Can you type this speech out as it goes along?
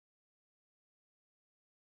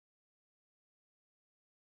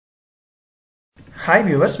Hi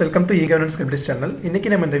viewers, welcome to eGovernanceHelpdesk channel. இன்னைக்கு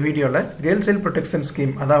நம்ம இந்த வீடியோல கேர்ள் சைல்ட் ப்ரொடெக்ஷன்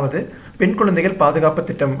ஸ்கீம் அதாவது பெண் குழந்தைகள் பாதுகாப்பு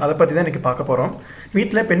திட்டம் அதை பத்தி தான் இன்னைக்கு பார்க்க போறோம்.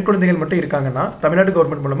 வீட்ல பெண் குழந்தைகள் மட்டும் இருக்காங்கன்னா தமிழ்நாடு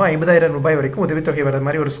கவர்மெண்ட் மூலமா 50000 ரூபாய் வரைக்கும் உதவித்தொகை வர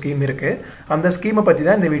மாதிரி ஒரு ஸ்கீம் இருக்கு. அந்த ஸ்கீமை பத்தி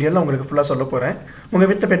தான் இந்த வீடியோல உங்களுக்கு ஃபுல்லா சொல்ல போறேன். உங்க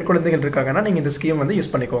வீட்ல பெண் குழந்தைகள் இருக்காங்கன்னா நீங்க இந்த ஸ்கீம் வந்து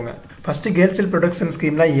யூஸ் பண்ணிக்கோங்க. ஃபர்ஸ்ட் கேர்ள் சைல்ட் ப்ரொடெக்ஷன்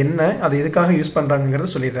ஸ்கீம்னா என்ன, அது எதுக்காக யூஸ்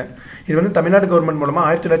பண்றாங்கங்கறத சொல்லிடுறேன். இது வந்து தமிழ்நாடு கவர்மெண்ட் மூலமா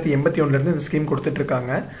 1981ல இருந்து இந்த ஸ்கீம் கொடுத்துட்டு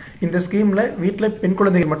இருக்காங்க. இந்த ஸ்கீம்ல வீட்ல பெண்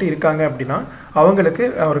குழந்தைகள் மட்டும் இருக்காங்க அப்படின்னா அவங்களுக்கு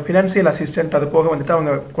ஒரு ஃபினான்சியல் அசிஸ்டன்ட் அது போக வந்துட்டு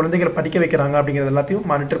அவங்க குழந்தைகளை படிக்க வைக்கிறாங்க அப்படிங்கறது எல்லாத்தையும்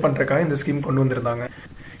மானிட்டர் பண்றதுக்காக இந்த ஸ்கீம் கொண்டு வந்திருந்தாங்க.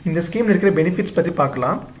 இந்த ஸ்கீம்ல இருக்கிற பெனிஃபிட்ஸ் பத்தி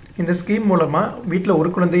பார்க்கலாம். இந்த ஸ்கீம் மூலமா வீட்டில் ஒரு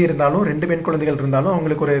குழந்தை இருந்தாலும் 2 பெண் குழந்தைகள் இருந்தாலும்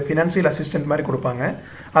அவங்களுக்கு ஒரு ஃபினான்சியல் அசிஸ்டன்ட் மாதிரி கொடுப்பாங்க.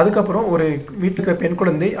 அதுக்கப்புறம் ஒரு வீட்டில் இருக்கிற பெண்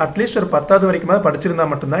குழந்தை அட்லீஸ்ட் ஒரு 10வது வரைக்கும் படிச்சிருந்தா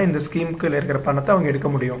மட்டும்தான் இந்த ஸ்கீமுக்கு இருக்கிற பணத்தை அவங்க எடுக்க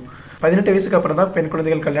முடியும். 18 வயசுக்கு அப்புறம் தான் பெண்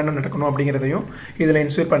குழந்தைகள் கல்யாணம் நடக்கணும் அப்படிங்கிறதையும் இதில்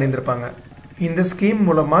இன்சூர் பண்ணியிருந்திருப்பாங்க. இந்த ஸ்கீம்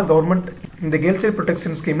மூலமா கவர்மெண்ட் இந்த கேர்ள் சைல்ட்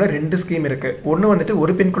ப்ரொடெக்ஷன் ஸ்கீம்ல 2 ஸ்கீம் இருக்கு. ஒன்னு வந்துட்டு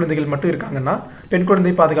ஒரு பெண் குழந்தைகள் மட்டும் இருக்காங்கன்னா பெண்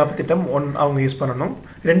குழந்தை பாதுகாப்பு திட்டம் 1 அவங்க யூஸ் பண்ணணும்.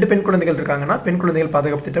 2 பெண் குழந்தைகள் இருக்காங்கன்னா பெண் குழந்தைகள்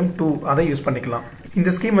பாதுகாப்பு திட்டம் 2 அதை யூஸ் பண்ணிக்கலாம்.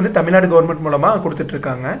 இந்த ஸ்கீம் வந்து தமிழ்நாடு கவர்மெண்ட் மூலமா கொடுத்துட்டு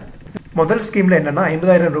இருக்காங்க. முதல் ஸ்கீம்ல என்னன்னா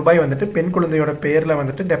 50000 ரூபாய் வந்துட்டு பெண் குழந்தையோட பேர்ல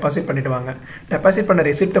வந்துட்டு டெபாசிட் பண்ணிடுவாங்க. டெபாசிட் பண்ண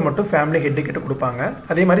ரெசிப்ட்டை மட்டும் ஃபேமிலி ஹெட் கிட்ட கொடுப்பாங்க.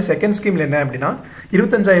 அதே மாதிரி செகண்ட் ஸ்கீம்ல என்ன அப்படின்னா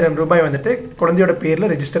 25000 ரூபாய் வந்துட்டு குழந்தையோட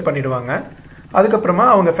பேர்ல ரெஜிஸ்டர் பண்ணிடுவாங்க. அதுக்கப்புறமா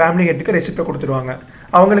அவங்க ஃபேமிலி ஹெட்டுக்கு ரெசிப்ட்டை கொடுத்துருவாங்க.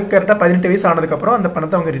 அவங்களுக்கு கரெக்டாக 18 வயசு ஆனதுக்கப்புறம் அந்த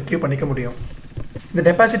பணத்தை அவங்க ரிட்ரீவ் பண்ணிக்க முடியும். இந்த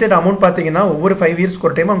டெபாசிட்டட் அமௌண்ட் பார்த்தீங்கன்னா ஒவ்வொரு 5 இயர்ஸ்க்கு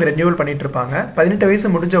ஒரு டைம் அவங்க ரெனியூவல் பண்ணிட்டு இருப்பாங்க. 18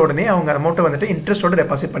 வயசு முடிஞ்ச உடனே அவங்க அமௌண்ட்டை வந்துட்டு இன்ட்ரெஸ்டோட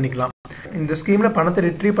டெபாசிட் பண்ணிக்கலாம். இந்த ஸ்கீம்ல பணத்தை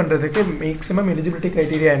ரிட்ரீவ் பண்றதுக்கு மேக்ஸிமம் எலிஜிபிலிட்டி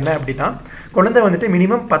கிரைட்டீரியா என்ன அப்படின்னா குழந்தை வந்துட்டு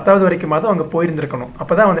மினிமம் 10வது வரைக்குமாவது அவங்க போயிருந்திருக்கணும்.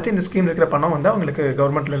 அப்பதான் வந்துட்டு இந்த ஸ்கீம்ல இருக்கிற பணம் வந்து அவங்களுக்கு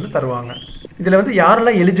கவர்மெண்ட்ல இருந்து தருவாங்க. இதுல வந்து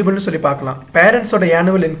யாரெல்லாம் எலிஜிபிள்னு சொல்லி பார்க்கலாம். பேரண்ட்ஸோட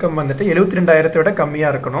ஆனுவல் இன்கம் வந்துட்டு 72000 விட கம்மியா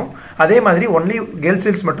இருக்கணும். அதே மாதிரி ஒன்லி கேர்ள்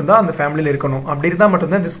சைல்ட்ஸ் மட்டும் தான் அந்த ஃபேமிலியில் இருக்கணும். அப்படி இருந்தா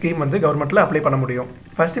மட்டும்தான் இந்த ஸ்கீம் வந்து கவர்மெண்ட்ல அப்ளை பண்ண முடியும்.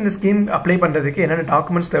 ஃபர்ஸ்ட் இந்த ஸ்கீம் அப்ளை பண்றதுக்கு என்னென்ன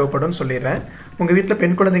டாக்குமெண்ட்ஸ் தேவைப்படும் சொல்லிடுறேன். உங்க வீட்டில்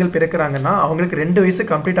பெண் குழந்தைகள் பிறக்கிறாங்கன்னா அவங்களுக்கு 2 வயசு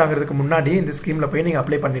கம்ப்ளீட் ஆகிறதுக்கு முன்னாடி இந்த ஸ்கீம்ல போய் நீங்க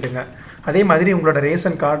அப்ளை பண்ணிடுங்க. அதே மாதிரி உங்களோட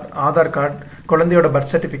ரேஷன் கார்டு, ஆதார் கார்டு, குழந்தையோட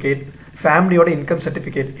பர்த் சர்டிஃபிகேட், ஃபேமிலியோட இன்கம்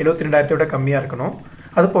சர்டிஃபிகேட் 72000 விட கம்மியா இருக்கணும்.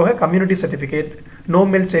 அது போக கம்யூனிட்டி சர்டிஃபிகேட், நோ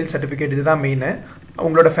மேல் சைல்ட் சர்டிஃபிகேட் இதுதான் மெயின்.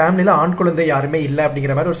 உங்களோட ஃபேமிலியில் ஆண் குழந்தை யாருமே இல்லை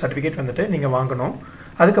அப்படிங்கிற மாதிரி ஒரு சர்டிஃபிகேட் வந்துட்டு நீங்கள் வாங்கணும்.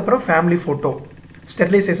 அதுக்கப்புறம் ஃபேமிலி ஃபோட்டோ,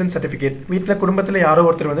 ஸ்டெரிலைசேஷன் சர்டிஃபிகேட், வீட்டில் குடும்பத்தில் யாரோ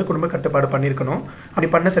ஒருத்தர் வந்து குடும்ப கட்டுப்பாடு பண்ணியிருக்கணும். அப்படி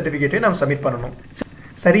பண்ண சர்டிஃபிகேட்டை நம்ம சப்மிட் பண்ணணும்.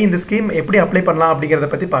 சரி, இந்த ஸ்கீம் எப்படி அப்ளை பண்ணலாம் அப்படிங்கிறத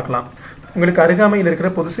பற்றி பார்க்கலாம். உங்களுக்கு அருகாமையில் இருக்கிற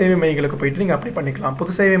பொது சேவை மையங்களுக்கு போயிட்டு நீங்கள் அப்ளை பண்ணிக்கலாம்.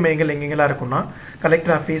 பொது சேவை மையங்கள் எங்கெங்கெல்லாம் இருக்குன்னா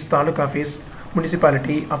collector office, taluka office,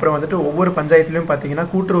 municipality, அப்புறம் வந்துட்டு ஒவ்வொரு பஞ்சாயத்துலையும் பார்த்தீங்கன்னா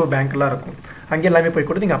கூட்டுறவு பேங்க்லாம் இருக்கும். அங்கே எல்லாமே போய்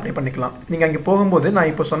கூட நீங்கள் அப்ளை பண்ணிக்கலாம். நீங்கள் அங்கே போகும்போது நான்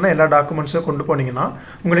இப்போ சொன்ன எல்லா டாக்குமெண்ட்ஸும் கொண்டு போனீங்கன்னா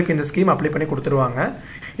உங்களுக்கு இந்த ஸ்கீம் அப்ளை பண்ணி கொடுத்துருவாங்க.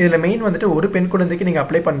 இதில் மெயின் வந்துட்டு ஒரு பெண் குழந்தைக்கு நீங்கள்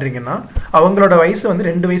அப்ளை பண்ணுறீங்கன்னா அவங்களோட வயசு வந்து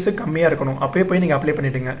 2 வயசு கம்மியாக இருக்கணும். அப்போயே போய் நீங்கள் அப்ளை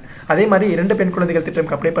பண்ணிடுங்க. அதே மாதிரி 2 பெண் குழந்தைகள்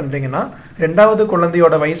திட்டம்க்கு அப்ளை பண்ணுறீங்கன்னா 2வது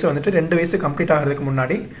குழந்தையோட வயசு வந்துட்டு 2 வயசு கம்ப்ளீட் ஆகிறதுக்கு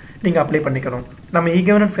முன்னாடி நீங்கள் அப்ளை பண்ணிக்கணும். நம்ம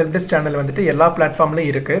eGovernance ஹெல்ப்டெஸ்க் சேனல் வந்துட்டு எல்லா பிளாட்ஃபார்ம்லையும்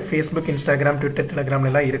இருக்கு. ஃபேஸ்புக், இன்ஸ்டாகிராம், ட்விட்டர், டெலிகிராம்ல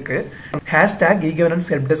எல்லாம் இருக்கு.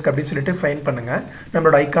 #eGovernanceHelpdesk அப்படின்னு சொல்லிட்டு ஃபைன் பண்ணுங்க.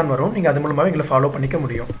 நம்மளோட ஐக்கான் வரும். நீங்கள் அது மூலமாக எங்களை ஃபாலோ பண்ணிக்க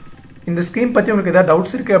முடியும். இந்த ஸ்கீம் பற்றி உங்களுக்கு ஏதாவது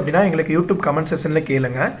டவுட்ஸ் இருக்கு அப்படின்னா எங்களுக்கு யூடியூப் கமெண்ட் செக்ஷன்ல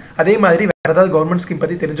கேளுங்க. அதே மாதிரி வேற ஏதாவது கவர்மெண்ட் ஸ்கீம்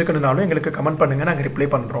பற்றி தெரிஞ்சுக்கணும்னாலும் எங்களுக்கு கமெண்ட் பண்ணுங்க, நாங்கள் ரிப்ளை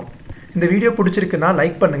பண்ணுறோம். இந்த வீடியோ பிடிச்சிருக்குன்னா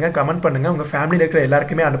லைக் பண்ணுங்க, கமெண்ட் பண்ணுங்க, உங்க ஃபேமிலியில் இருக்கிற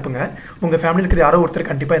எல்லாருக்குமே அனுப்புங்க. உங்க ஃபேமிலியில் இருக்கிற யாரோ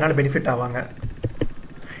ஒருத்தர் கண்டிப்பாக என்னால் பெனிஃபிட் ஆவாங்க.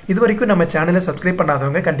 இது வரைக்கும் நம்ம சேனலை சப்ஸ்கிரைப்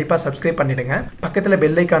பண்ணாதவங்க கண்டிப்பா சப்ஸ்கிரைப் பண்ணிடுங்க. பக்கத்துல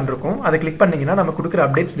பெல் ஐகான் இருக்கும், அதை கிளிக் பண்ணீங்கன்னா நம்ம கொடுக்குற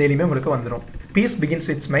அப்டேட்ஸ் டெய்லியுமே உங்களுக்கு வந்துடும். Piece begins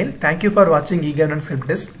with smile. Thank you for வாட்சிங் eGovernance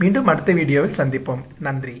ஹெல்ப்டெஸ்க். மீண்டும் அடுத்த வீடியோவில் சந்திப்போம்.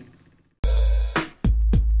 நன்றி.